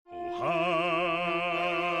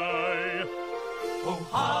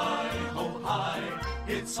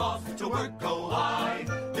to work, go I.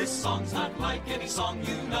 This song's not like any song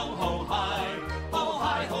you know. Ho hi, ho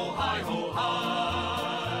hi, ho hi, ho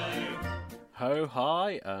hi. Ho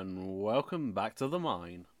hi, and welcome back to The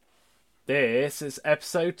Mine. This is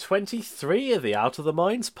episode 23 of the Out of the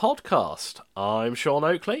Mines podcast. I'm Sean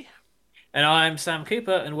Oakley. And I'm Sam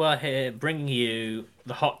Cooper, and we're here bringing you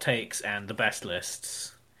the hot takes and the best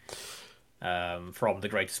lists from the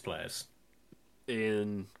greatest players.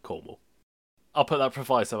 In Cornwall. I'll put that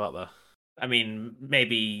proviso out there. I mean,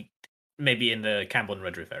 maybe in the Campbell and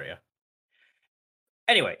Redruth area.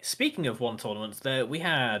 Anyway, speaking of one tournament, we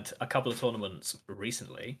had a couple of tournaments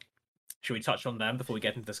recently. Should we touch on them before we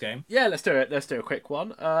get into this game? Yeah, let's do it. Let's do a quick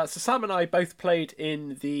one. So Sam and I both played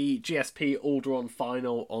in the GSP Alderaan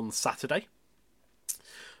final on Saturday.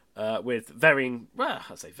 With varying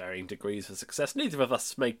degrees of success. Neither of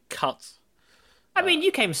us made cut. I mean,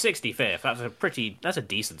 you came 65th. That's a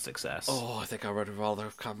decent success. Oh, I think I would rather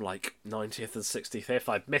have come like 90th and 65th.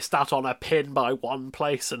 I missed out on a pin by one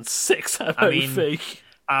place and 6 MOV. I mean,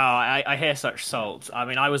 I hear such salt. I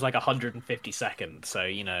mean, I was like 152nd, so,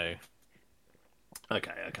 you know.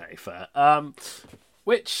 Okay, fair. But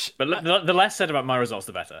the less said about my results,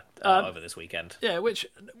 the better over this weekend. Yeah, which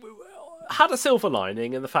had a silver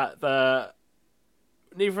lining in the fact that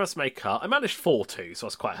neither of us made cut. I managed 4-2, so I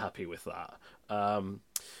was quite happy with that.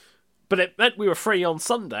 But it meant we were free on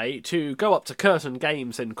Sunday to go up to Curtin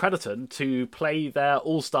Games in Crediton to play their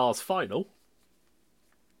All-Stars final.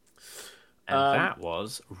 And that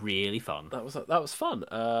was really fun. That was fun.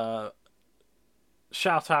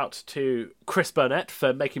 Shout out to Chris Burnett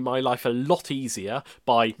for making my life a lot easier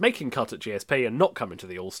by making cut at GSP and not coming to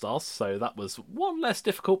the All-Stars. So that was one less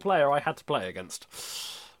difficult player I had to play against.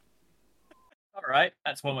 All right,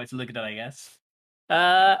 that's one way to look at it, I guess.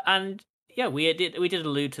 And yeah, we did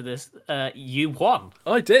allude to this. You won.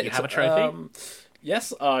 I did. You have a trophy.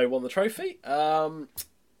 Yes, I won the trophy. Some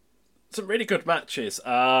really good matches.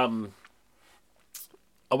 I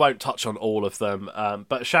won't touch on all of them,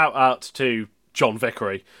 but shout out to John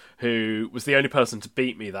Vickery, who was the only person to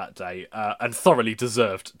beat me that day, and thoroughly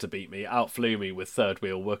deserved to beat me. Outflew me with third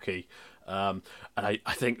wheel Wookiee, and I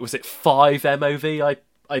think was it 5 MOV.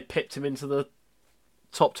 I pipped him into the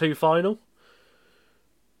top 2 final.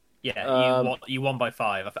 Yeah, you won by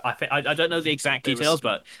 5. I don't know the exact details,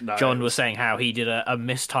 but John was saying how he did a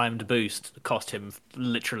mistimed boost that cost him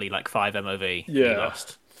literally like 5 MOV. Yeah, he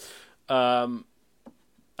lost. And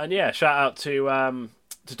yeah, shout out to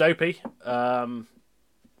Dopey.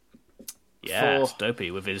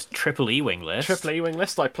 Dopey with his triple E-wing list.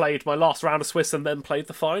 I played my last round of Swiss and then played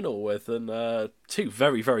the final with, and 2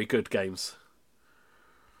 very, very good games.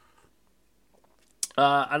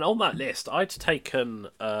 And on that list, I'd taken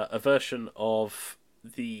a version of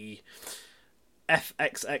the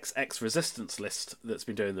FXXX Resistance list that's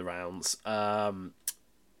been doing the rounds,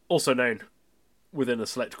 also known within a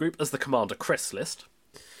select group as the Commander Chris list.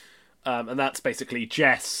 And that's basically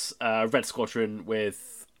Jess, Red Squadron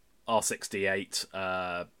with R68,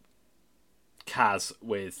 Kaz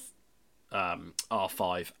with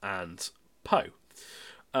R5, and Poe.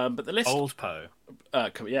 But the list, old Poe,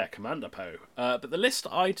 Commander Poe. But the list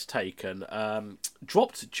I'd taken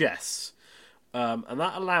dropped Jess, and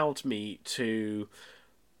that allowed me to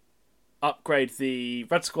upgrade the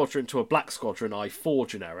Red Squadron to a Black Squadron I4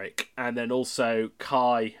 generic, and then also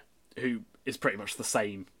Kai, who is pretty much the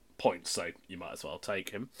same points, so you might as well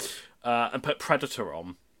take him, and put Predator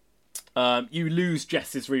on. You lose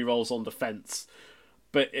Jess's rerolls on defense,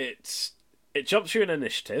 but it jumps you in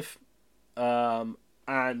initiative.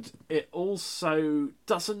 And it also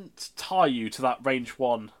doesn't tie you to that range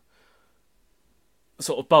 1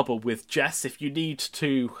 sort of bubble with Jess. If you need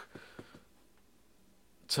to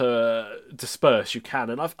disperse, you can.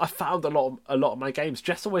 And I've found a lot of my games,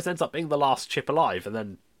 Jess always ends up being the last chip alive, and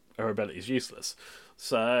then her ability is useless.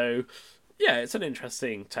 So yeah, it's an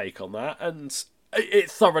interesting take on that, and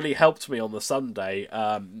it thoroughly helped me on the Sunday.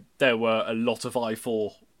 There were a lot of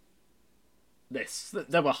I4 lists.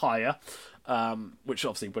 There were higher. Which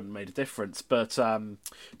obviously wouldn't have made a difference, but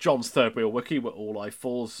John's third wheel Wookiee were all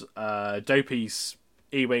I4s. Dopey's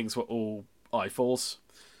E-Wings were all I4s.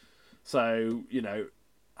 So, you know,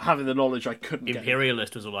 having the knowledge I couldn't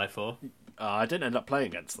Imperialist was all I4. I didn't end up playing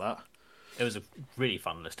against that. It was a really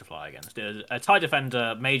fun list to fly against. It was a TIE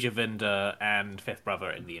Defender, Major Vinder, and Fifth Brother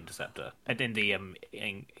in the Interceptor. And in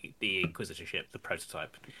the Inquisitor ship, the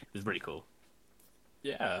prototype. It was really cool.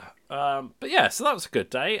 Yeah. But yeah, so that was a good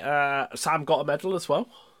day. Sam got a medal as well.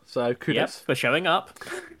 So kudos. Yep, for showing up.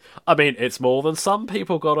 I mean, it's more than some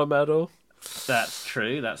people got a medal. That's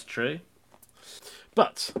true.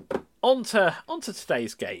 But on to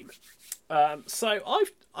today's game. So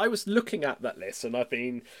I was looking at that list, and I've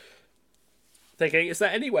been thinking, is there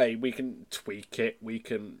any way we can tweak it? We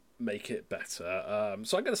can make it better.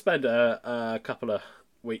 So I'm going to spend a couple of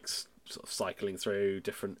weeks sort of cycling through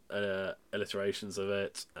different alliterations of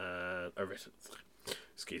it.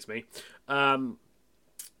 Excuse me. Because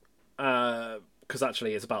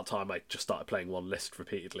actually, it's about time I just started playing one list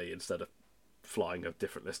repeatedly instead of flying a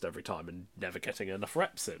different list every time and never getting enough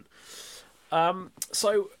reps in.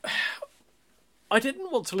 So I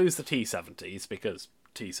didn't want to lose the T70s because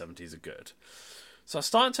T70s are good. So I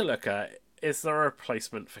started to look at, is there a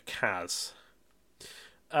replacement for Kaz?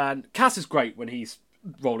 And Kaz is great when he's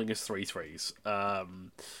rolling his 3/3s.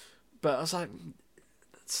 But I was like,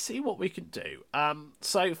 let's see what we can do.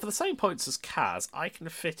 So for the same points as Kaz, I can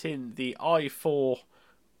fit in the I4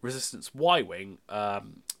 Resistance Y-Wing,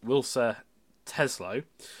 Wilsa Teslo.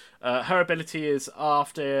 Her ability is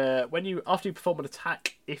after you perform an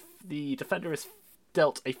attack, if the defender is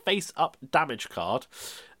dealt a face-up damage card,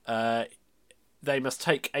 they must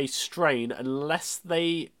take a strain unless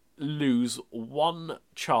they lose one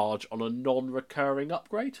charge on a non-recurring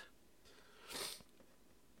upgrade.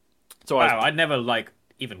 So wow, I'd never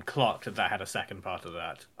even clocked that had a second part of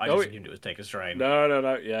that. I just assumed it was take a strain.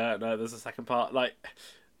 No. Yeah, no, there's a second part.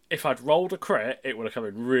 If I'd rolled a crit, it would have come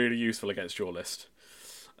in really useful against your list.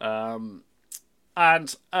 And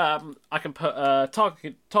I can put a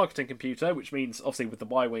targeting computer, which means obviously with the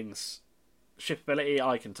Y-Wing's ship ability,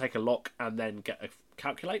 I can take a lock and then get a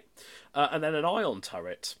calculate, and then an ion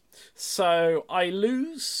turret. So I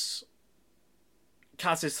lose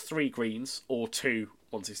Kaz's 3 greens, or 2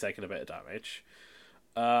 once he's taken a bit of damage.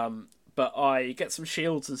 But I get some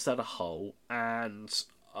shields instead of hull, and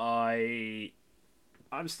I'm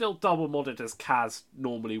still double modded as Kaz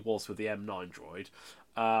normally was with the M9 droid.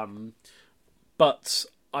 But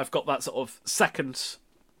I've got that sort of second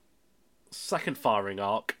firing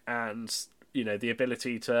arc, and the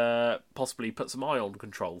ability to possibly put some ion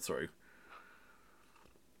control through.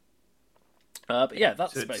 But yeah,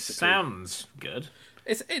 that's so it basically. Sounds good.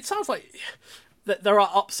 It sounds like there are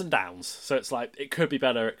ups and downs, so it's like it could be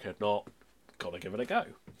better, it could not. Gotta give it a go.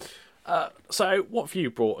 So what have you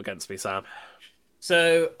brought against me, Sam?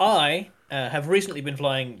 So I have recently been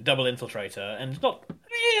flying Double Infiltrator, and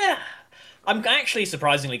I'm actually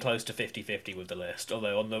surprisingly close to 50-50 with the list,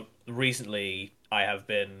 although recently I have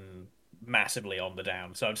been massively on the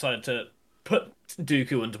down. So I decided to put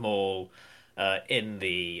Dooku and Maul in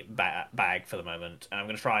the bag for the moment, and I'm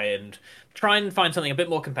going to try and find something a bit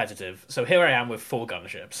more competitive. So here I am with 4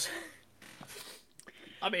 gunships.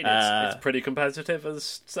 I mean, it's pretty competitive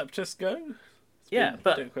as Separatists go. Yeah,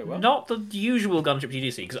 but doing quite well. Not the usual gunship you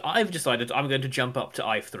do see, because I've decided I'm going to jump up to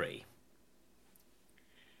I3.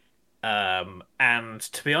 And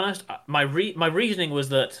to be honest, my reasoning was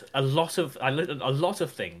that a lot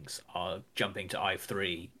of things are jumping to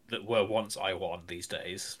I3 that were once I1 these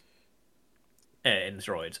days in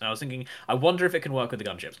droids. And I was thinking, I wonder if it can work with the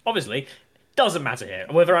gunships. Obviously, doesn't matter here.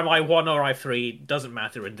 Whether I'm I1 or I3 doesn't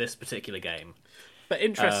matter in this particular game. But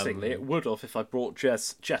interestingly, it would have if I brought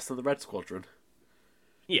Jess to the Red Squadron.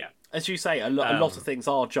 Yeah. As you say, a lot of things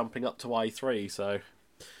are jumping up to I3, so...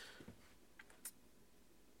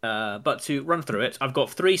 But to run through it, I've got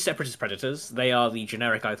 3 Separatist Predators. They are the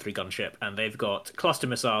generic I3 gunship, and they've got cluster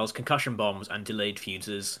missiles, concussion bombs, and delayed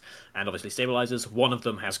fuses, and obviously stabilizers. One of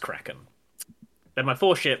them has Kraken. Then my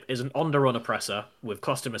 4th ship is an Onderon Oppressor with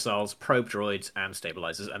cluster missiles, probe droids, and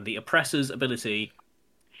stabilizers, and the Oppressor's ability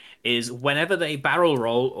is whenever they barrel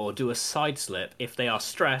roll or do a side slip, if they are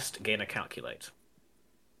stressed, gain a calculate.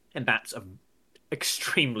 And that's an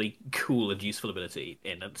extremely cool and useful ability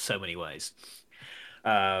in so many ways.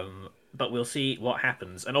 But we'll see what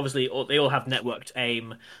happens. And obviously, they all have networked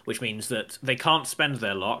aim, which means that they can't spend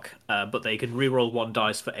their lock, but they can reroll 1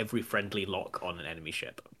 dice for every friendly lock on an enemy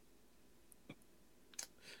ship.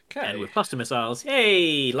 Okay. And with cluster missiles,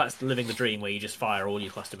 yay! That's living the dream where you just fire all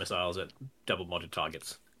your cluster missiles at double modded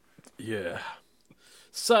targets. Yeah.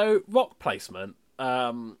 So, rock placement.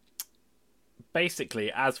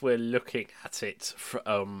 Basically, as we're looking at it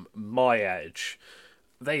from my edge,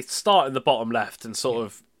 they start in the bottom left and sort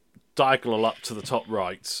of diagonal up to the top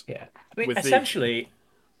right. Yeah. I mean, essentially,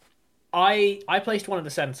 I placed one in the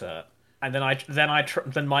center, and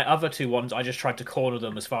then my other 2 ones, I just tried to corner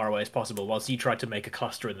them as far away as possible, whilst you tried to make a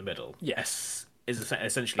cluster in the middle. Yes. Is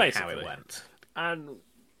essentially how it went. And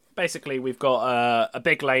basically, we've got a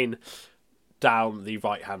big lane down the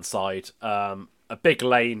right-hand side, a big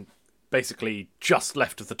lane basically just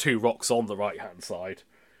left of the 2 rocks on the right-hand side,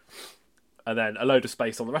 and then a load of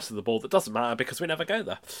space on the rest of the board that doesn't matter because we never go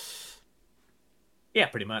there. Yeah,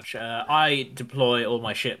 pretty much. I deploy all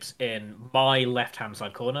my ships in my left-hand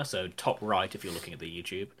side corner, so top right if you're looking at the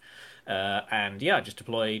YouTube. And yeah, just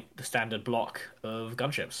deploy the standard block of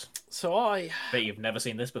gunships. So I Bet you've never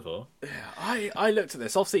seen this before. I looked at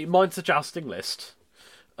this. Obviously, mine's a jousting list.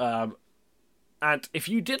 And if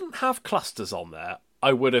you didn't have clusters on there,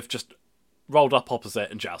 I would have just rolled up opposite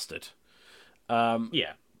and jousted.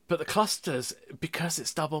 Yeah. But the clusters, because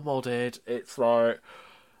it's double modded, it's like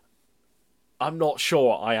I'm not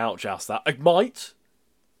sure I outjoust that. I might,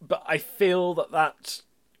 but I feel that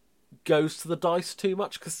goes to the dice too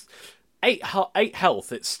much because eight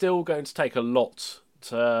health. It's still going to take a lot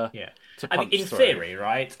to Yeah. to I mean, punch in through. theory,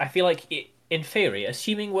 right? I feel like in theory,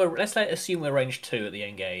 assume we're range 2 at the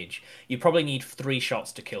engage, you probably need 3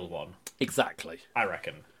 shots to kill one, Exactly. I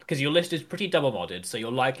reckon. Because your list is pretty double modded, so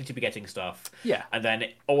you're likely to be getting stuff. Yeah. And then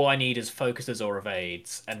all I need is focuses or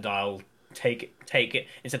evades, and I'll take it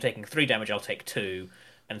instead of taking 3 damage, I'll take 2,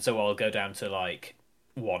 and so I'll go down to like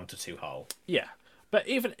 1 to 2 hull. Yeah. But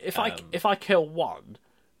even if I kill one,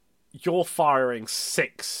 you're firing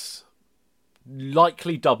 6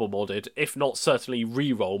 likely double modded, if not certainly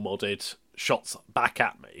reroll modded shots back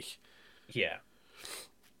at me. Yeah.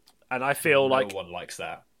 And I feel No like one likes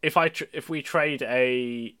that. if we trade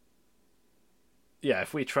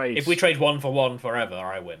if we trade If we trade 1 for 1 forever,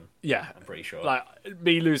 I win. yeah, I'm pretty sure. like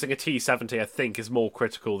me losing a T-70, I think is more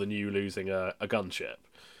critical than you losing a gunship.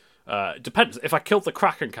 Depends. If I killed the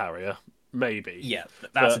Kraken carrier, maybe. Yeah,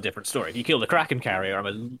 that's But- a different story. If you kill the Kraken carrier,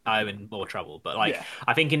 I'm in more trouble. But like, Yeah.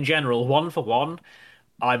 I think in general, 1 for 1,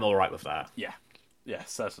 I'm all right with that. Yeah,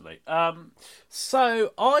 certainly.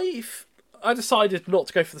 So I decided not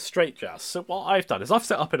to go for the straight joust. So what I've done is I've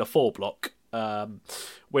set up in a 4-block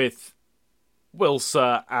with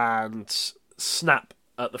Wilser and Snap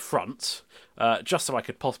at the front, just so I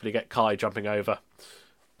could possibly get Kai jumping over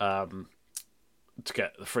to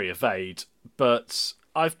get the free evade. But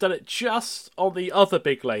I've done it just on the other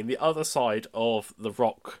big lane, the other side of the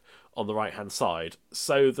rock on the right hand side,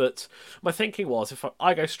 so that my thinking was if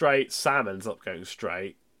I go straight, Sam ends up going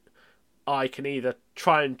straight, I can either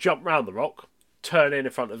try and jump round the rock, turn in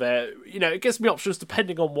front of it. You know, it gives me options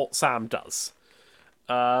depending on what Sam does.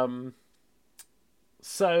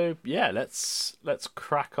 So yeah, let's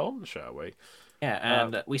crack on, shall we? Yeah,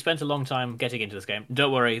 and we spent a long time getting into this game.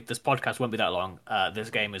 Don't worry, this podcast won't be that long. This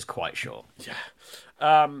game is quite short.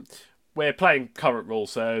 We're playing current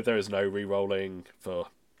rules, so there is no re-rolling for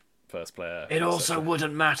first player. It also etc.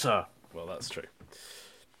 wouldn't matter. Well, that's true.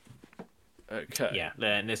 Okay. Yeah,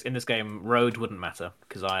 in this game, road wouldn't matter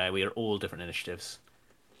because we are all different initiatives.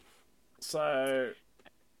 So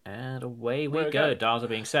And away we There we go. go. Dials are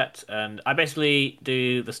being set, and I basically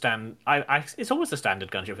do the stand. It's almost the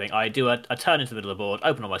standard gunship thing. I do a turn into the middle of the board,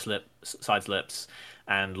 open all my side slips,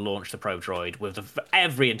 and launch the probe droid with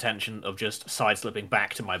every intention of just side slipping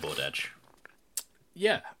back to my board edge.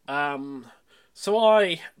 yeah, so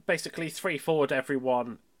I basically 3-forward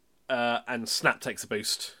everyone, and Snap takes a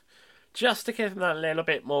boost, just to give him that little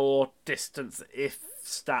bit more distance if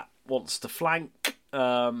Stat wants to flank.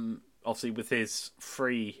 Obviously, with his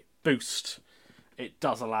free boost, it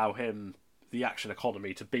does allow him the action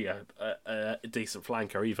economy to be a decent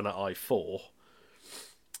flanker, even at I4.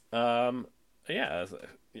 Yeah,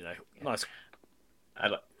 nice.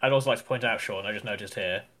 I'd also like to point out, Sean, I just noticed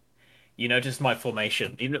here. You noticed my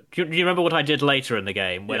formation. Do you remember what I did later in the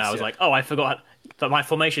game when Yes, I was yeah. like, "Oh, I forgot that my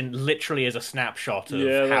formation literally is a snapshot of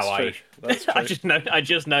Yeah, that's how true. That's I true. I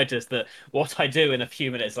just noticed that what I do in a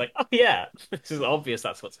few minutes, like, oh yeah, this is obvious.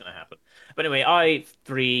 That's what's going to happen. But anyway, I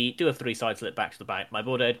do a 3 side slip back to the back. My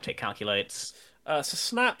board edge, it calculates. So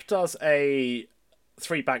Snap does a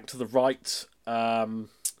 3 bank to the right,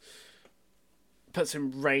 puts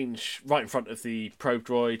him range right in front of the probe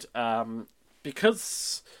droid.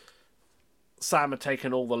 Because Sam had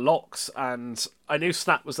taken all the locks, and I knew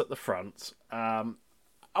Snap was at the front. I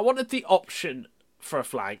wanted the option for a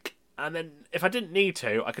flank, and then if I didn't need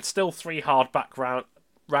to, I could still 3 hard back round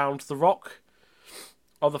the rock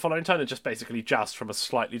on the following turn and just basically joust from a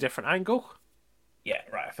slightly different angle. Yeah,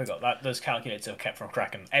 right. I forgot that those calculates are kept from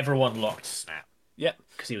Kraken. Everyone locked Snap Yep.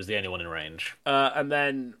 because he was the only one in range. And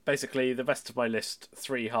then basically the rest of my list,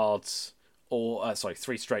 3 hards, or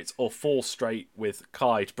 3 straights, or 4 straight with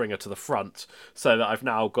Kai to bring her to the front, so that I've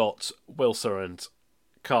now got Wilser and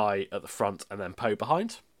Kai at the front, and then Poe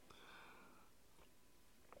behind.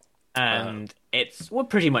 And we're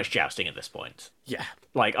pretty much jousting at this point. Yeah,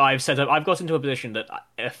 Like I've got into a position that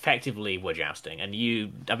effectively we're jousting, and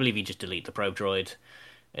I believe you just delete the probe droid.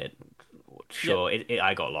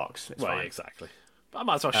 I got locks. It's well, fine. exactly. But I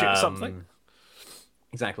might as well shoot something.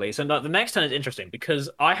 Exactly. So the next turn is interesting because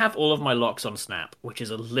I have all of my locks on snap, which is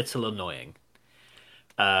a little annoying.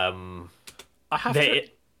 Um, I have to. there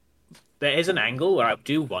there is an angle where I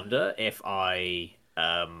do wonder if I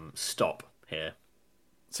stop here.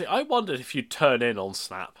 See, I wondered if you'd turn in on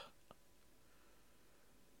snap.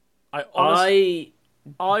 I honestly,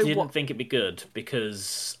 I I didn't think it'd be good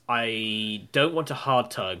because I don't want to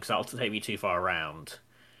hard tug because that'll take me too far around.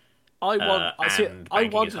 I want. I see. And I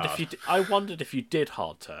banking is wondered if hard. I wondered if you did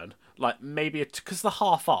hard turn, like maybe because the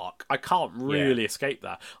half arc, I can't really escape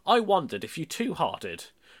that. I wondered if you two harded,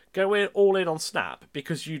 go in all in on snap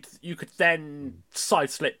because you could then side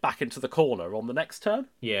slip back into the corner on the next turn.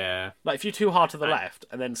 Yeah. Like if you too hard to the left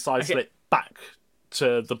and then side Okay. slip back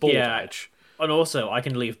to the board Yeah. edge. And also, I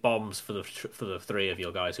can leave bombs for the three of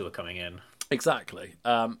your guys who are coming in. Exactly.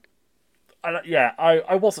 I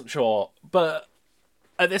wasn't sure, but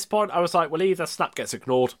at this point, I was like, well, either snap gets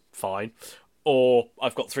ignored, fine, or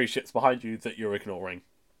I've got three ships behind you that you're ignoring,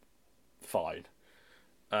 fine.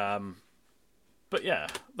 But yeah,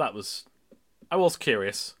 that was. I was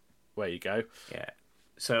curious where you go. Yeah.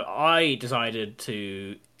 So I decided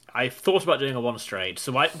to. I thought about doing a one straight,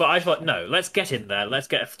 but I thought no, let's get in there. Let's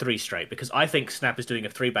get a three straight because I think Snap is doing a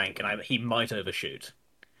three bank and he might overshoot.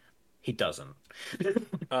 He doesn't.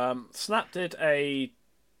 Snap did a.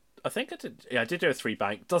 I think I did. Yeah, I did do a three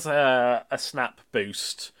bank. Does a snap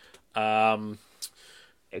boost.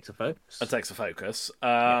 Takes a focus. And takes a focus.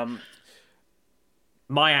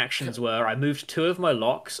 My actions were I moved two of my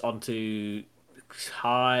locks onto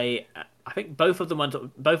Kai. I think both of them went.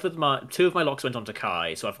 Two of my locks went onto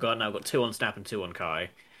Kai, so now got two on Snap and two on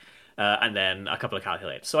Kai, and then a couple of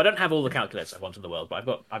calculators. So I don't have all the calculators I want in the world,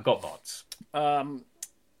 but I've got mods.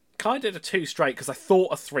 Kai did a two straight because I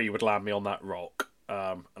thought a three would land me on that rock.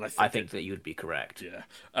 And I think that you would be correct. Yeah.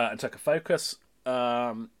 And took a focus.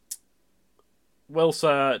 Wilser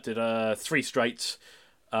did a three straight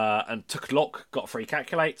and took a lock, got a free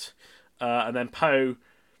calculate. And then Poe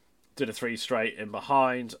did a three straight in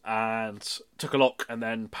behind and took a lock. And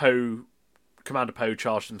then Commander Poe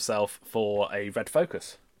charged himself for a red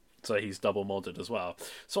focus. So he's double modded as well.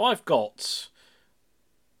 So I've got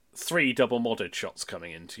three double modded shots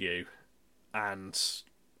coming into you and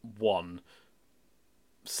one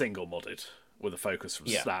single modded with a focus from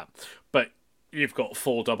Snap. But you've got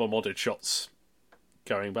four double modded shots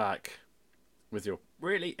going back with your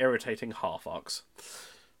really irritating half arcs.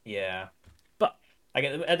 Yeah. But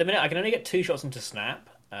at the minute I can only get two shots into Snap,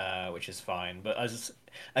 which is fine. But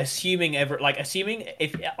assuming if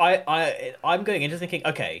I'm going into thinking,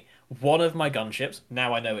 okay, one of my gunships,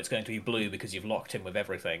 now I know it's going to be blue because you've locked him with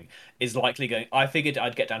everything, is likely going. I figured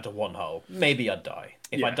I'd get down to one hull. Maybe I'd die.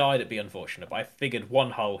 If I died, it'd be unfortunate. But I figured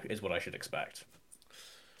one hull is what I should expect.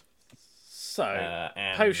 So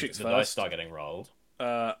and Poe shoots the first. dice start getting rolled.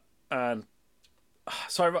 And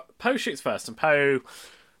sorry, Poe shoots first, and Poe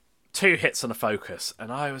two hits and a focus,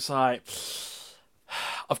 and I was like,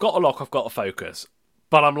 I've got a lock, I've got a focus,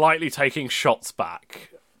 but I'm likely taking shots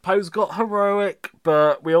back. Poe's got heroic,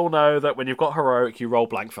 but we all know that when you've got heroic, you roll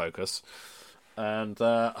blank focus. And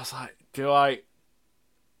I was like, do I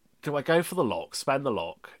go for the lock, spend the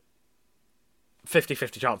lock,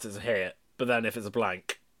 50-50 chances to hit, but then if it's a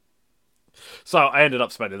blank. So I ended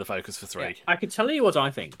up spending the focus for three. Yeah, I can tell you what I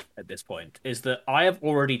think at this point is that I have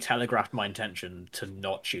already telegraphed my intention to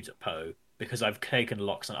not shoot at Poe because I've taken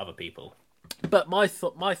locks on other people. But my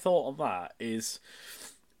thought on that is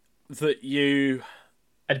that you.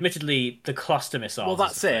 Admittedly, the cluster missiles. Well,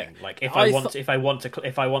 that's it. Like if I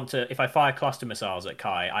fire cluster missiles at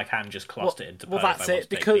Kai, I can just cluster into Poe. Well, that's it.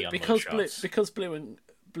 Because blue and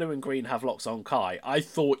green have locks on Kai. I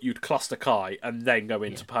thought you'd cluster Kai and then go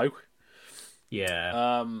into Poe.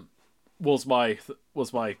 Yeah. Was my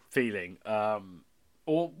feeling,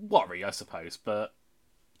 or worry, I suppose, but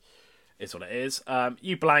it's what it is.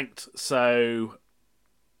 You blanked, so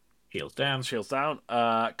Shields down.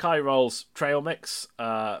 Kai rolls trail mix,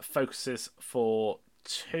 focuses for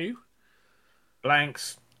 2.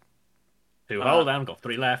 Blanks. 2 hold down, got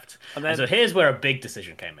 3 left. And so here's where a big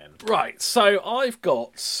decision came in. Right, so I've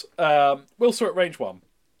got Wilser at range 1.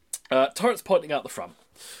 Turret's pointing out the front.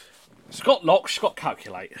 She's got lock, she's got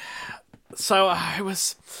calculate. So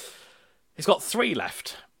he's got 3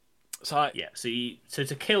 left. So so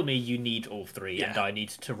to kill me, you need all 3, and I need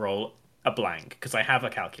to roll a blank because I have a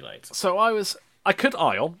calculator. So I could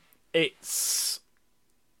ion. It's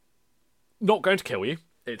not going to kill you.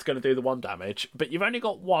 It's going to do the 1 damage, but you've only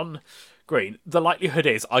got 1 green. The likelihood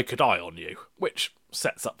is I could ion you, which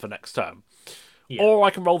sets up for next turn. Yeah. Or I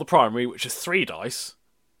can roll the primary, which is 3 dice,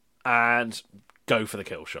 and go for the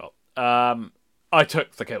kill shot. I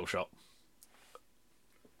took the kill shot.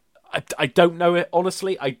 I don't know it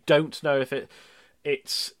honestly. I don't know if it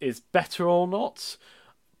is better or not,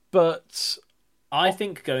 but I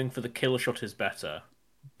think going for the kill shot is better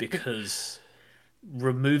because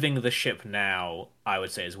removing the ship now, I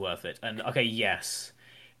would say, is worth it. And okay, yes,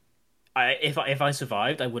 if I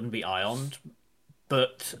survived, I wouldn't be ioned,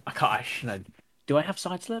 but I can't. Do I have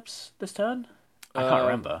side slips this turn? I can't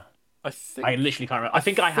remember. I literally can't remember. I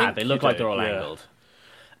think I have. They look like they're all angled.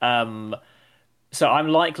 So I'm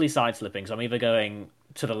likely side slipping. So I'm either going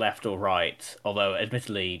to the left or right. Although,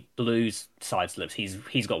 admittedly, Blue's side slips.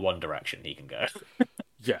 He's got one direction he can go.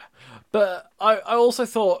 Yeah, but I also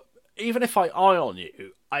thought even if I ion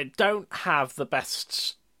you, I don't have the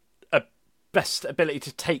best ability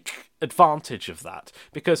to take advantage of that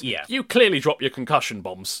because you clearly drop your concussion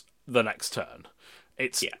bombs the next turn.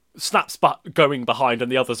 It's Snap's going behind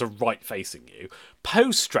and the others are right facing you.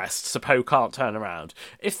 Poe's stressed, so Poe can't turn around.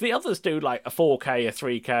 If the others do like a 4K, a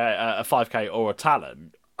 3K, a 5K, or a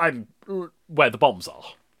Talon, I'm where the bombs are.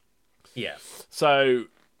 Yeah. So,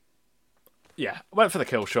 yeah, went for the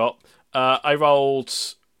kill shot. I rolled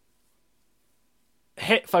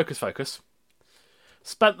hit, focus.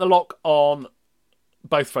 Spent the lock on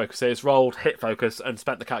both focuses, rolled hit, focus, and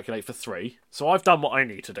spent the calculate for 3. So I've done what I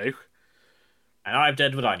need to do. And I've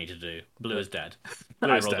did what I need to do. Blue is dead.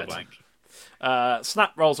 Blue is dead. Blank.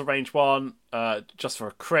 Snap rolls a range 1 just for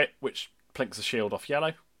a crit, which plinks a shield off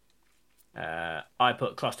yellow. I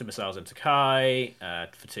put cluster missiles into Kai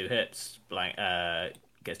for 2 hits. Blank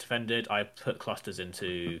gets defended. I put clusters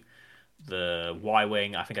into the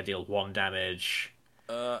Y-wing. I think I deal 1 damage.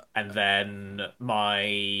 And then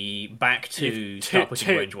my back 2 start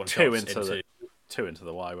putting range 1 shots into... 2 into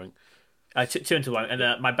the Y-wing. 2 into 1.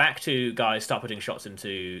 And my back 2 guys start putting shots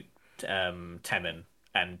into Temin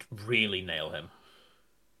and really nail him.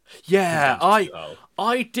 Yeah,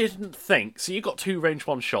 I didn't think. So you got 2 range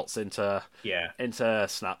 1 shots into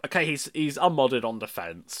Snap. Okay, he's unmodded on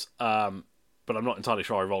defense, but I'm not entirely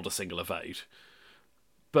sure I rolled a single evade.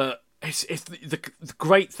 But it's the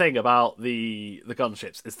great thing about the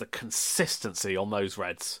gunships is the consistency on those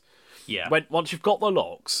reds. Yeah. Once you've got the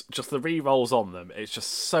locks, just the re-rolls on them, it's just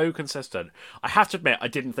so consistent. I have to admit, I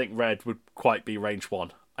didn't think red would quite be range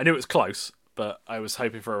 1. I knew it was close, but I was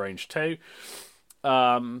hoping for a range 2.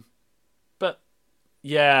 But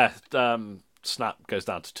yeah, Snap goes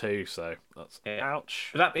down to 2, so that's ouch.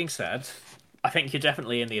 But that being said, I think you're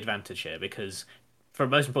definitely in the advantage here because, for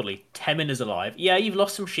most importantly, Temin is alive. Yeah, you've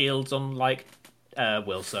lost some shields on like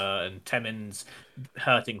Wilsa, and Temin's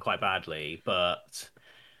hurting quite badly, but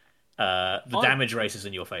the damage race is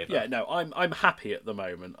in your favour. Yeah, no, I'm happy at the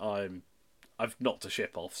moment. I've knocked a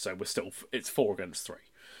ship off, so it's 4 against 3.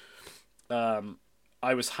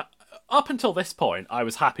 I was up until this point, I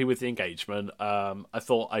was happy with the engagement. I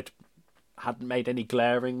thought I hadn't made any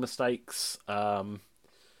glaring mistakes. But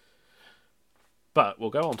we'll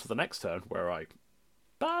go on to the next turn where I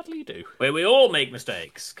badly do. Where we all make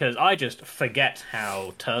mistakes, because I just forget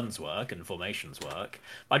how turns work and formations work.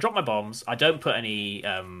 I drop my bombs. I don't put any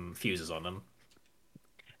fuses on them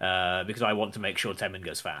because I want to make sure Temin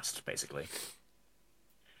goes fast, basically.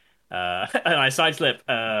 And I sideslip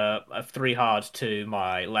a 3 hard to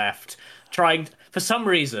my left, trying. For some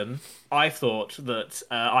reason, I thought that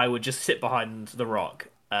I would just sit behind the rock.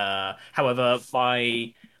 However,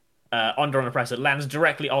 my Onderon Oppressor lands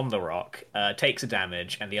directly on the rock, takes a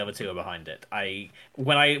damage, and the other 2 are behind it.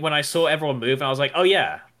 When I saw everyone move, I was like, oh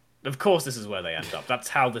yeah, of course this is where they end up. That's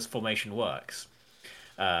how this formation works.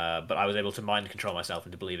 But I was able to mind control myself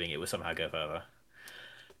into believing it would somehow go further.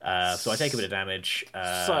 So I take a bit of damage.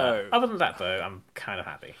 Other than that, though, I'm kind of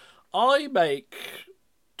happy. I make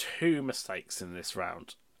 2 mistakes in this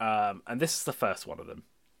round, and this is the first one of them.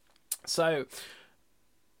 So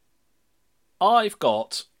I've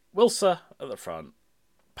got Wilsa at the front,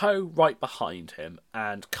 Poe right behind him,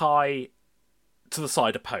 and Kai to the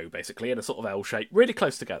side of Poe, basically, in a sort of L shape, really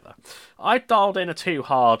close together. I dialed in a 2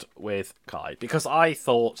 hard with Kai because I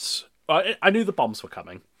thought... I knew the bombs were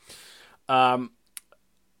coming. And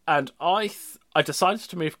I decided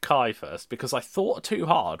to move Kai first because I thought a 2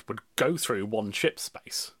 hard would go through 1 ship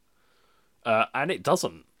space. And it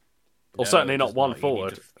doesn't. Or certainly not 1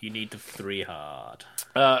 forward. You need the 3 hard.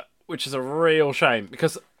 Which is a real shame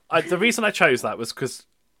because the reason I chose that was because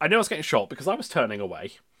I knew I was getting shot because I was turning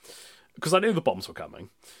away. Because I knew the bombs were coming.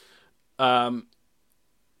 I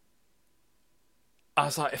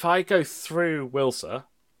was like, if I go through Wilsa,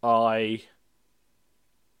 I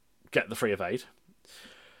get the free evade.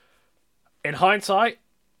 In hindsight,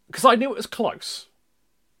 because I knew it was close,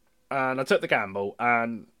 and I took the gamble,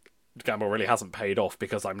 and the gamble really hasn't paid off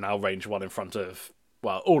because I'm now range 1 in front of,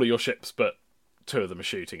 well, all of your ships, but two of them are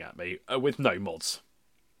shooting at me with no mods.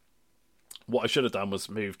 What I should have done was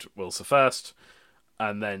moved Wilson first,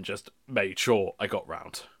 and then just made sure I got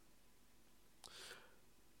round.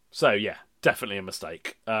 So yeah, definitely a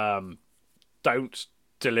mistake. Don't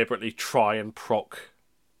deliberately try and proc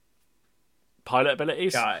pilot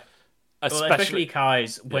abilities. Kai. Especially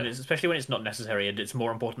Kai's especially when it's not necessary, and it's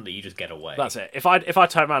more important that you just get away. That's it. If I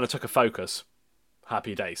turned around and took a focus,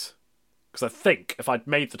 happy days. Because I think if I'd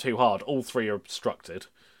made the two hard, all three are obstructed.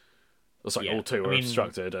 All two are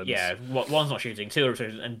obstructed. And... yeah, one's not shooting, two are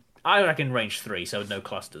obstructed, and I reckon range 3, so no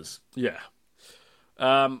clusters. Yeah.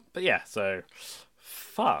 But yeah, so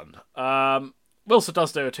fun. Wilson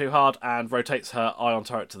does do a too hard and rotates her ion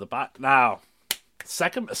turret to the back. Now,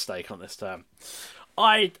 second mistake on this turn.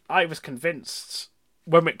 I was convinced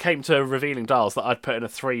when it came to revealing dials that I'd put in a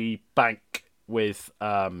 3 bank with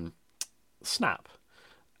snap,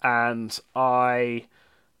 and I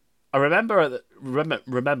remember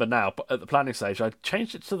now, but at the planning stage, I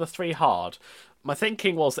changed it to the 3 hard. My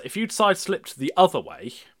thinking was that if you'd side slipped the other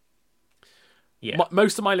way,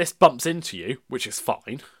 most of my list bumps into you, which is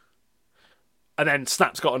fine, and then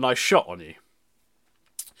snap's got a nice shot on you.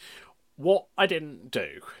 What I didn't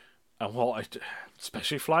do, and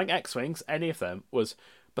especially flying X-Wings, any of them, was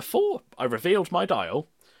before I revealed my dial,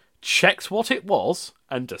 checked what it was,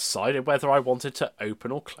 and decided whether I wanted to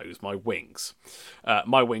open or close my wings.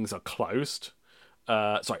 My wings are closed.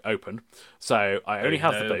 Open. So I only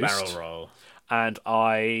have the boost. Barrel roll. And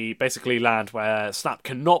I basically land where Snap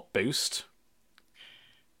cannot boost.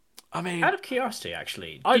 I mean... out of curiosity,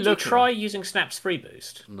 actually, did you try using Snap's free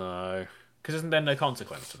boost? No. Because isn't there no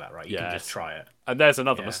consequence to that, right? You can just try it. And there's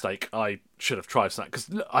another mistake. I should have tried Snap. Because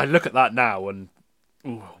I look at that now and...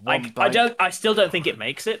 ooh, I still don't think it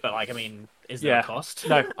makes it, but is there a cost?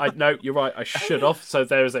 No, you're right. I should have. So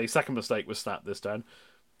there is a second mistake with Snap this turn.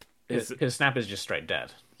 Because Snap is just straight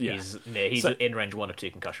dead. Yeah. He's in range 1 of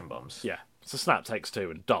 2 concussion bombs. Yeah. So Snap takes 2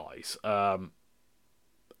 and dies.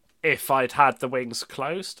 If I'd had the wings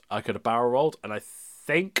closed, I could have barrel rolled, and I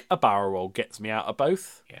think a barrel roll gets me out of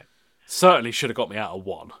both. Yeah. Certainly should have got me out of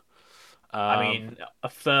one. A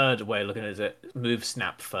third way of looking at it, move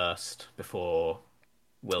Snap first before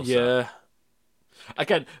Wilson. Yeah.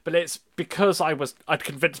 Again, but it's because I'd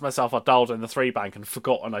convinced myself I dialed in the 3 bank and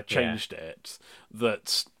forgotten I changed it,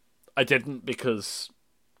 that I didn't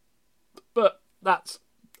but that's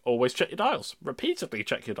always check your dials. Repeatedly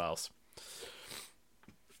check your dials.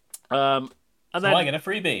 And then I get a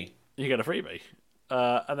freebie. You get a freebie.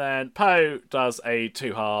 And then Poe does a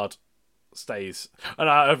too hard, stays. And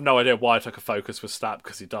I have no idea why I took a focus with Snap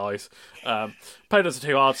because he dies. Poe does a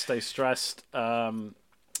too hard, stays stressed. So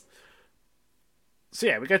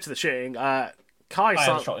yeah, we go to the shooting. Kai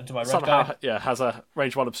shot into my red guy. has a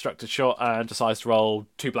range 1 obstructed shot and decides to roll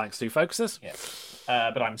 2 blanks, 2 focuses.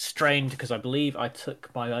 Yeah. But I'm strained because I believe I took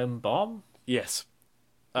my own bomb. Yes.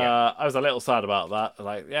 Yeah. I was a little sad about that.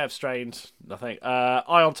 I'm strained. Nothing.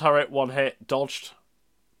 Ion turret, 1 hit, dodged.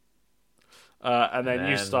 And then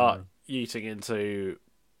you start yeeting into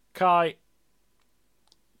Kai,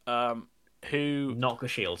 who knock the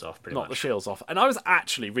shields off. Knock the shields off, and I was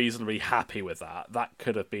actually reasonably happy with that. That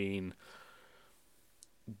could have been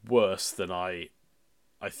worse than I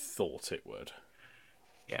thought it would.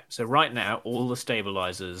 Yeah. So right now, all the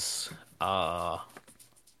stabilizers are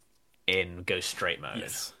in go straight mode,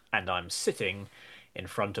 and I'm sitting in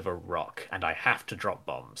front of a rock, and I have to drop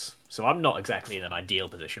bombs. So I'm not exactly in an ideal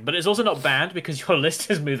position, but it's also not bad because your list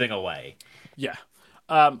is moving away. Yeah.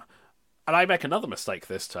 And I make another mistake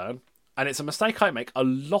this turn, and it's a mistake I make a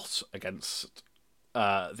lot against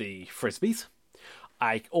the Frisbees.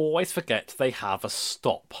 I always forget they have a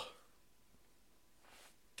stop.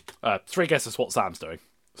 3 guesses what Sam's doing.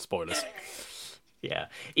 Spoilers. Yeah.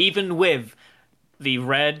 Even with the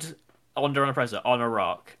red under an oppressor on a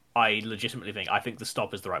rock, I legitimately think the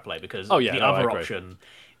stop is the right play because the other option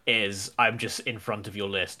is I'm just in front of your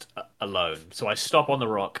list alone. So I stop on the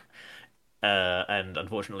rock, and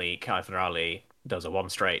unfortunately Kai Finale does a 1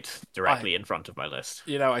 straight directly in front of my list.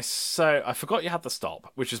 I forgot you had the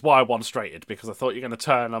stop, which is why I 1 straighted, because I thought you're going to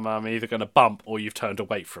turn and I'm either going to bump or you've turned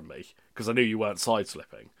away from me, because I knew you weren't side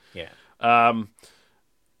slipping. Yeah.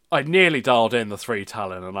 I nearly dialed in the 3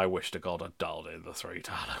 Talon, and I wish to God I'd dialed in the 3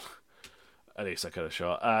 Talon. At least I could have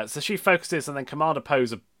shot. So she focuses, and then Commander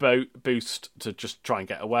Poe's a boost to just try and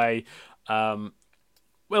get away.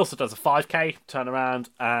 Wilson does a 5k turnaround,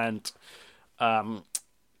 and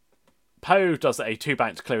Poe does a 2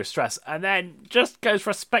 bank to clear his stress, and then just goes for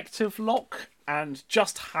a speculative lock, and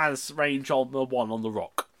just has range on the 1 on the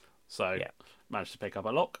rock. So managed to pick up a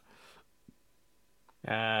lock.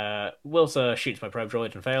 Wilson shoots my probe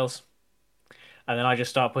droid and fails. And then I just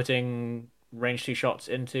start putting range 2 shots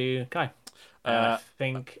into Kai. And I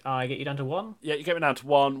think I get you down to 1. Yeah, you get me down to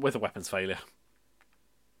 1 with a weapons failure.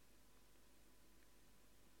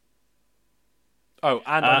 Oh,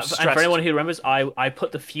 and I'm stressed. And for anyone who remembers, I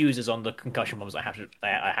put the fuses on the concussion bombs I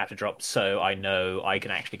have to drop, so I know I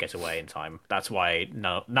can actually get away in time. That's why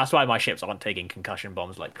my ships aren't taking concussion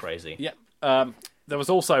bombs like crazy. Yeah. There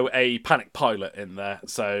was also a panic pilot in there,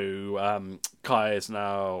 so Kai is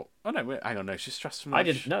now. Oh no! Wait, hang on, no, she's stressed from. I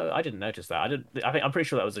didn't notice that. I'm pretty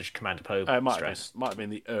sure that was a Commander Poe stress. Might have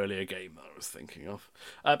been the earlier game that I was thinking of,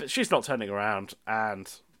 but she's not turning around and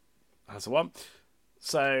has a 1.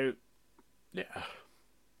 So, yeah.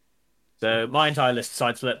 So my entire list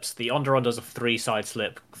side slips. The Onderon does a 3 side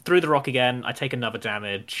slip through the rock again. I take another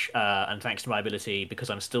damage, and thanks to my ability,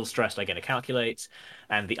 because I'm still stressed, I get a calculate.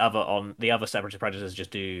 And the other Separatist Predators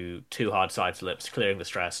just do 2 hard side slips, clearing the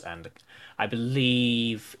stress. And I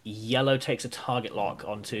believe yellow takes a target lock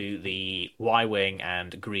onto the Y wing,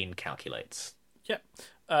 and green calculates. Yep.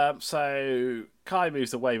 So Kai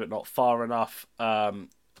moves away, but not far enough.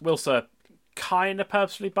 Wilsa kind of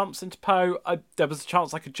purposely bumps into Poe. There was a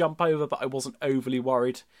chance I could jump over, but I wasn't overly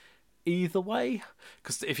worried either way,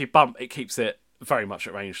 because if you bump, it keeps it very much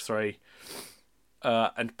at range 3.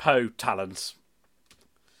 And Poe talons.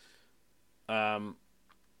 So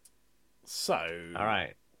all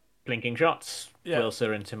right, blinking shots. Yeah.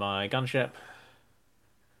 Wilsa into my gunship.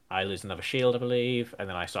 I lose another shield, I believe, and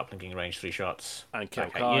then I start blinking range 3 shots. And kill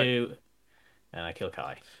back Kai. at you, and I kill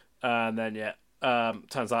Kai. And then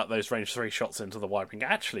turns out those range 3 shots into the wide wing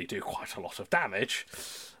actually do quite a lot of damage.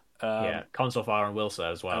 Console fire on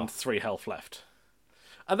Wilsa as well. And 3 health left.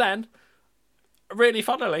 And then, really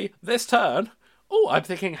funnily, this turn, I'm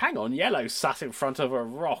thinking, hang on, yellow sat in front of a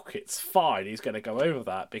rock. It's fine. He's going to go over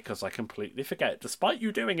that, because I completely forget, despite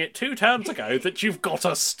you doing it 2 turns ago, that you've got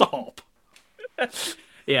to stop.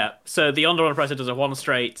 Yeah, so the Onderon Oppressor does a 1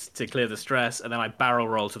 straight to clear the stress, and then I barrel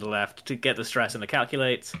roll to the left to get the stress and the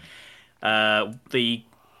calculate. The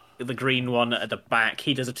green one at the back,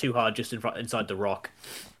 he does a 2 hard just inside the rock,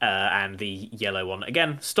 and the yellow one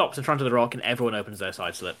again stops in front of the rock, and everyone opens their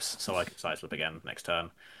side slips, so I can side slip again next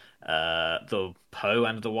turn. The Poe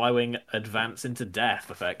and the Y-wing advance into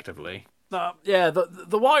death effectively. The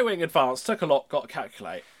Y-wing advance took a lot, got to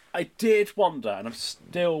calculate. I did wonder, and I'm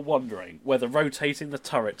still wondering, whether rotating the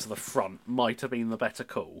turret to the front might have been the better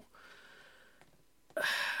call.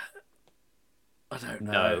 I don't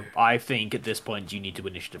know. No, I think at this point you need to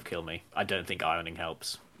initiative kill me. I don't think ironing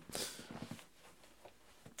helps.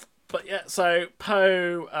 But yeah, so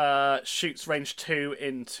Poe shoots range 2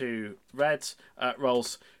 into red,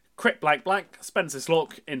 rolls crit blank blank, spends his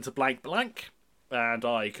lock into blank blank, and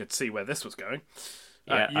I could see where this was going.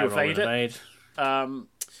 Yeah, you evade it.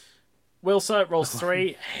 Wilsa rolls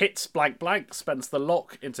 3, hits blank blank, spends the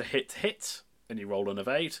lock into hit, and you roll an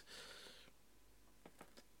evade.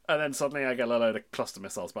 And then suddenly I get a load of cluster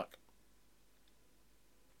missiles back.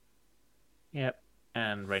 Yep.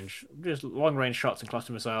 And just long range shots and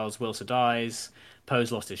cluster missiles. Wilsa dies.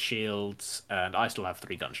 Poe's lost his shields, and I still have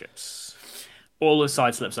 3 gunships. All the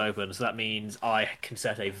side slips open, so that means I can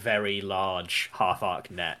set a very large half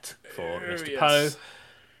arc net for Mr. Yes.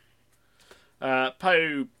 Poe.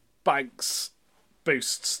 Poe banks,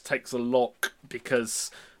 boosts, takes a lock,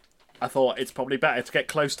 because I thought it's probably better to get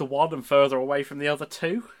close to 1 and further away from the other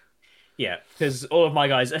 2. Yeah, because all of my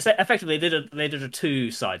guys effectively they did a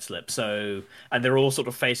 2 side slip, and they're all sort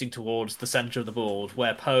of facing towards the center of the board,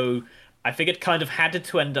 where Poe, I figured, kind of had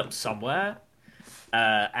to end up somewhere.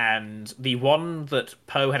 And the one that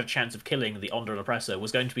Poe had a chance of killing, the Onderon Oppressor,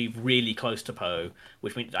 was going to be really close to Poe,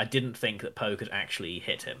 which means I didn't think that Poe could actually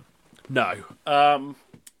hit him. No.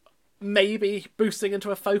 Maybe boosting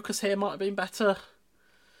into a focus here might have been better,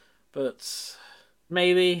 but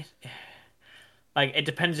maybe. It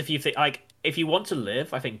depends if you think, if you want to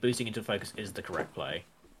live, I think boosting into focus is the correct play.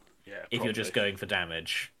 Yeah, probably. If you're just going for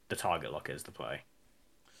damage, the target lock is the play.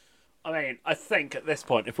 I mean, I think at this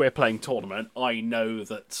point, if we're playing tournament, I know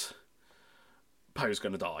that Poe's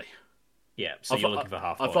going to die. Yeah, so you're looking for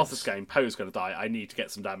half points. I've lost this game. Poe's going to die. I need to get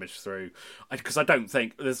some damage through. Because I don't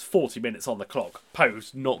think... There's 40 minutes on the clock.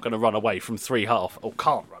 Poe's not going to run away from 3 half... Or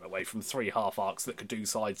can't run away from 3 half arcs that could do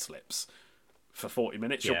side slips for 40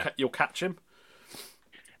 minutes. Yeah. You'll catch him.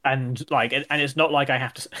 And it's not like I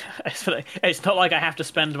have to. It's not like I have to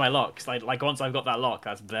spend my locks. Like once I've got that lock,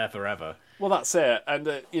 that's there forever. Well, that's it. And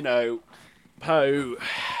Poe.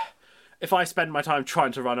 If I spend my time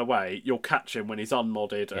trying to run away, you'll catch him when he's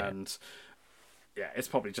unmodded, and it's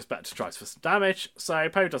probably just better to try for some damage. So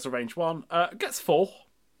Poe does a range 1, gets 4,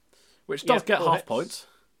 which does get half points.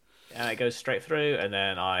 and it goes straight through, and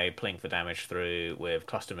then I plink the damage through with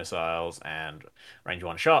cluster missiles and range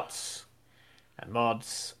one shots and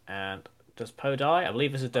mods. And does Poe die? I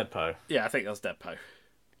believe this is dead Poe. Yeah, I think that's dead Poe.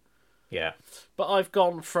 Yeah. But I've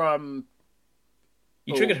gone from...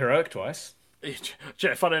 You triggered heroic twice.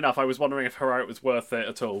 Funny enough, I was wondering if heroic was worth it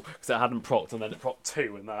at all, because it hadn't procced, and then it procced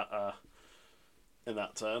 2 in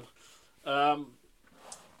that turn.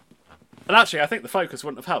 And actually, I think the focus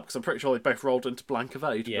wouldn't have helped, because I'm pretty sure they both rolled into blank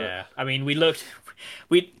evade. Yeah, I mean,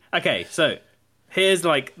 okay, so here's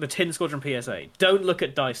like the Tin Squadron PSA. Don't look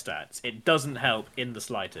at dice stats. It doesn't help in the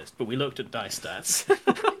slightest. But we looked at dice stats,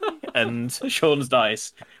 and Sean's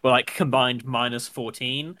dice were like combined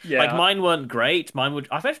 -14. Yeah. Like mine weren't great. Mine were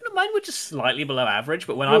just slightly below average.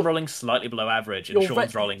 But when I'm rolling slightly below average and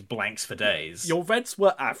Sean's rolling blanks for days, your reds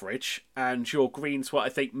were average, and your greens were, I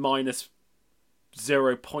think,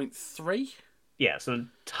 -0.3. yeah, so the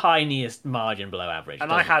tiniest margin below average.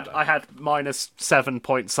 And I had -7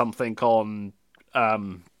 point something on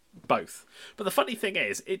both. But the funny thing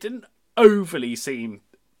is, it didn't overly seem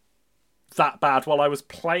that bad while I was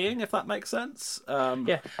playing, if that makes sense.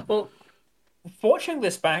 Yeah, well, watching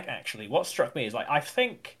this back, actually, what struck me is I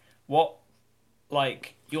think your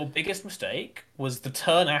biggest mistake was the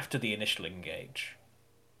turn after the initial engage.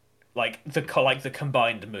 The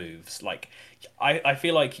combined moves. I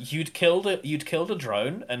feel like you'd killed a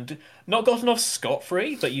drone and not gotten off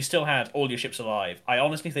scot-free, but you still had all your ships alive. I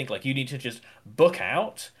honestly think you need to just book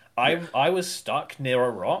out. I was stuck near a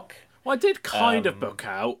rock. Well, I did kind of book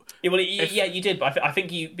out. Yeah, you did, but I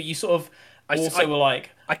think you sort of were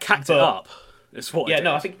like... I cacked it up, is what I did.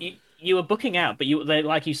 No, I think you were booking out, but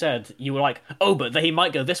like you said, you were like, oh, but he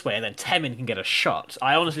might go this way, and then Temin can get a shot.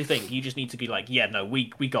 I honestly think you just need to be like, yeah, no, we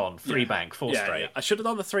gone, 3-bank, 4 straight. Yeah. I should have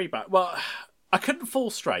done the 3-bank. Well, I couldn't fall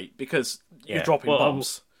straight because you're dropping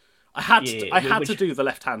bombs. I had to do the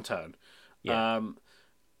left-hand turn. Yeah.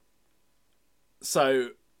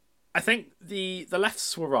 So I think the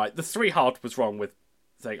lefts were right. The 3 hard was wrong with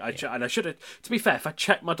thing. And I should have. To be fair, if I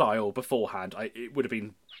checked my dial beforehand, it would have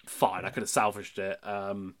been fine. I could have salvaged it.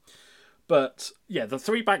 But yeah, the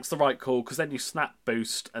 3-bank's the right call because then you snap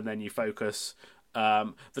boost and then you focus.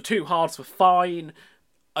 The 2 hards were fine.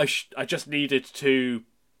 I just needed to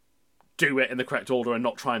do it in the correct order and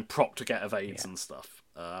not try and proc to get evades and stuff.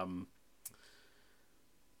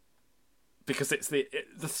 Because it's the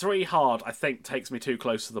 3 hard, I think, takes me too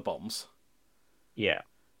close to the bombs. Yeah.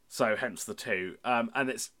 So hence the 2. And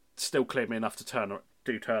it's still cleared me enough to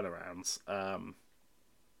do turnarounds.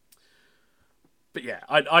 But yeah,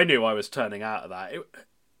 I knew I was turning out of that.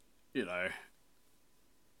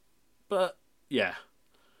 But yeah.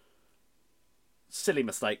 Silly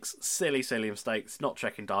mistakes. Silly mistakes. Not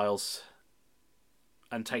checking dials.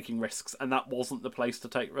 And taking risks. And that wasn't the place to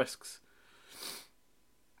take risks.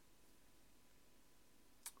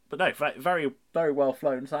 But no, very, very well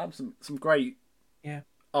flown, Sam. Some great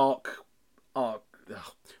arc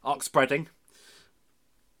spreading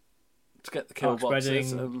to get the kill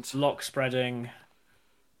boxes and lock spreading.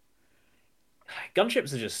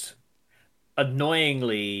 Gunships are just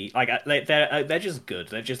annoyingly they're just good.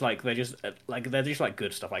 They're just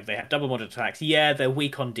good stuff. They have double modded attacks. Yeah, they're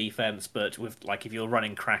weak on defense, but with if you're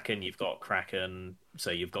running Kraken, you've got Kraken,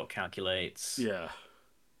 so you've got calculates. Yeah,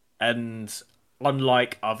 and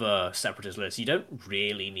unlike other separatist lists, you don't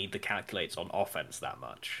really need the calculates on offense that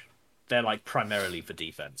much. They're primarily for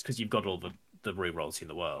defense because you've got all the rerolls in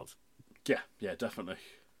the world. Yeah, definitely.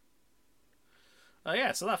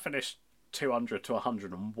 So that finished 200 to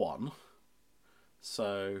 101.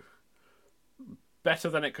 So better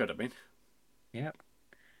than it could have been. Yep.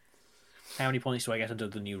 How many points do I get under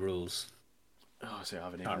the new rules? Oh, I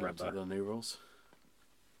haven't even read the new rules.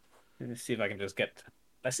 Let's see if I can just get.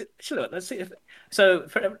 Let's see. So,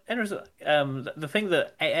 the thing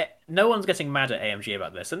that no one's getting mad at AMG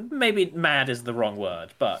about this, and maybe mad is the wrong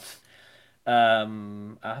word, but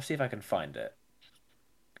I'll have to see if I can find it.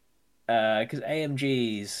 Because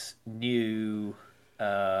AMG's new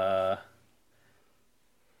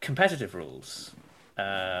competitive rules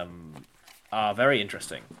are very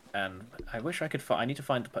interesting, and I wish I could find. I need to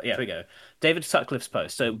find. Yeah, here we go. David Sutcliffe's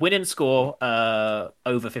post. So, win and score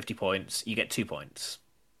over 50 points, you get 2 points.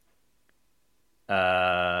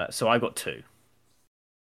 So I got 2.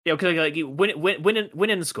 Yeah, because you win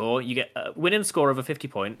and score, you get win and score over 50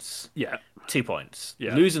 points. Yeah, 2 points.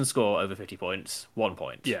 Yeah. Lose and score over 50 points, 1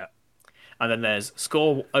 point. Yeah. And then there's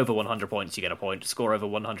score over 100 points, you get a point. Score over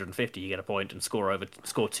 150, you get a point, and score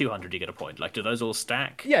 200, you get a point. Do those all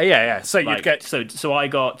stack? Yeah. So you'd get so I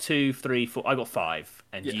got 2, 3, 4. I got 5,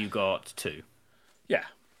 and you got 2. Yeah.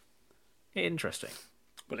 Interesting.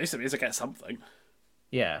 But at least it means I get something.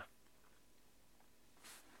 Yeah.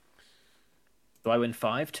 Do I win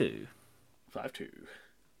 5-2? 5-2.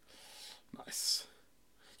 Nice.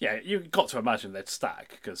 Yeah, you've got to imagine they'd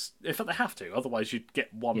stack, because if they have to, otherwise you'd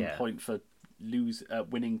get 1 point for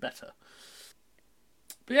winning better.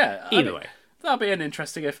 But yeah, Either way. That'll be an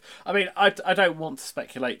interesting I don't want to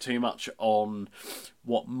speculate too much on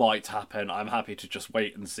what might happen. I'm happy to just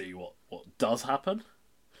wait and see what does happen.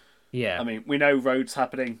 Yeah. I mean, we know Road's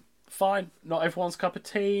happening. Fine. Not everyone's cup of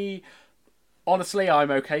tea. Honestly,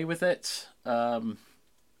 I'm okay with it.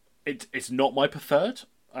 It's not my preferred,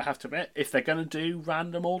 I have to admit. If they're going to do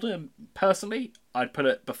random order, personally, I'd put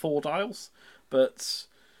it before Dials. But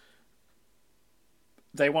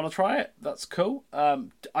they want to try it. That's cool.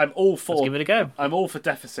 I'm all for... Let's give it a go. I'm all for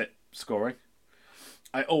deficit scoring.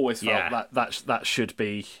 I always felt that should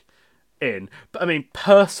be in. But I mean,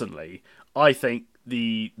 personally, I think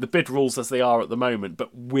the bid rules as they are at the moment,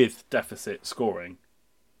 but with deficit scoring,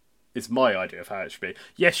 is my idea of how it should be.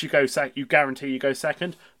 Yes, you guarantee you go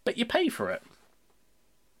second, but you pay for it.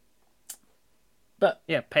 But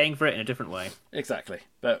yeah, paying for it in a different way. Exactly.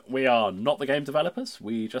 But we are not the game developers.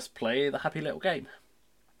 We just play the happy little game.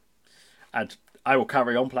 And I will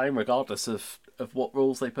carry on playing regardless of what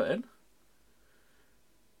rules they put in.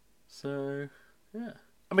 So, yeah.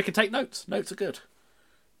 And we can take notes. Notes are good.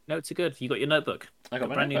 Notes are good. You got your notebook. I got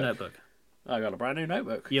my brand new notebook. I got a brand new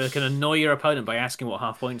notebook. You can annoy your opponent by asking what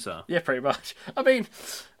half points are. Yeah, pretty much. I mean,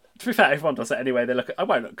 to be fair, everyone does it anyway. They look at... I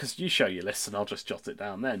won't, because you show your list and I'll just jot it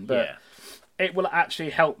down then. But it will actually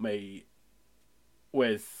help me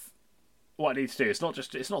with what I need to do. It's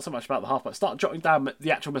not so much about the half point. Start jotting down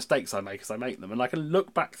the actual mistakes I make as I make them, and I can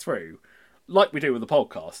look back through, like we do with the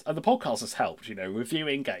podcast. And the podcast has helped.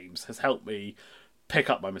 Reviewing games has helped me pick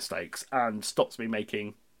up my mistakes and stops me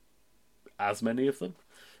making as many of them.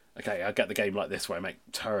 Okay, I get the game like this where I make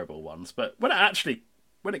terrible ones, but when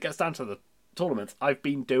it gets down to the tournament, I've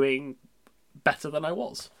been doing better than I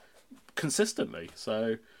was consistently.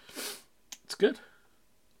 So it's good.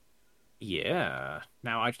 Yeah.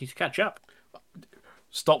 Now I just need to catch up.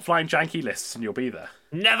 Stop flying janky lists and you'll be there.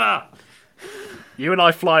 Never! You and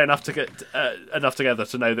I fly enough to get enough together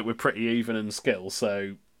to know that we're pretty even in skill,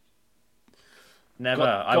 so... Never.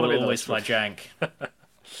 I will always fly jank.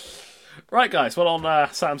 Right, guys. Well,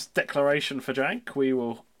 on Sam's declaration for jank, we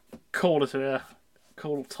will call it a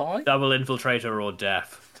tie. Double infiltrator or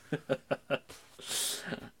death.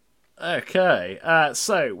 Okay.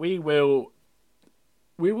 So we will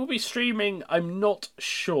be streaming. I'm not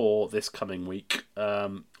sure this coming week.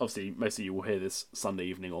 Obviously, most of you will hear this Sunday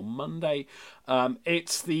evening or Monday.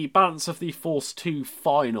 It's the Balance of the Force 2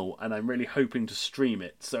 final, and I'm really hoping to stream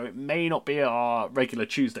it. So it may not be our regular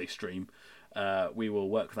Tuesday stream. We will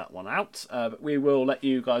work that one out. But we will let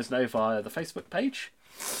you guys know via the Facebook page.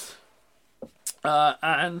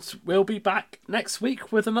 And we'll be back next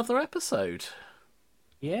week with another episode.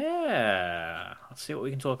 Yeah. Let's see what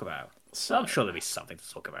we can talk about. So, I'm sure there'll be something to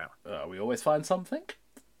talk about. We always find something.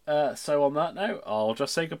 So on that note, I'll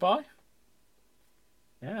just say goodbye.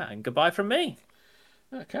 Yeah, and goodbye from me.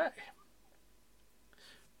 Okay. Do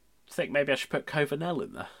you think maybe I should put Covanel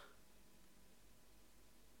in there?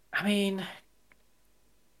 I mean...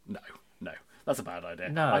 No. That's a bad idea.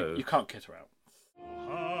 No. You can't kit her out.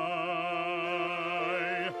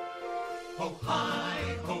 Oh hi,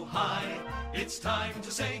 oh hi, it's time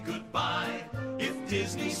to say goodbye. If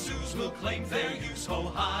Disney zoos will claim fair use,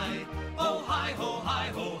 ho hi, ho hi, ho hi,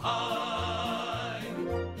 ho hi.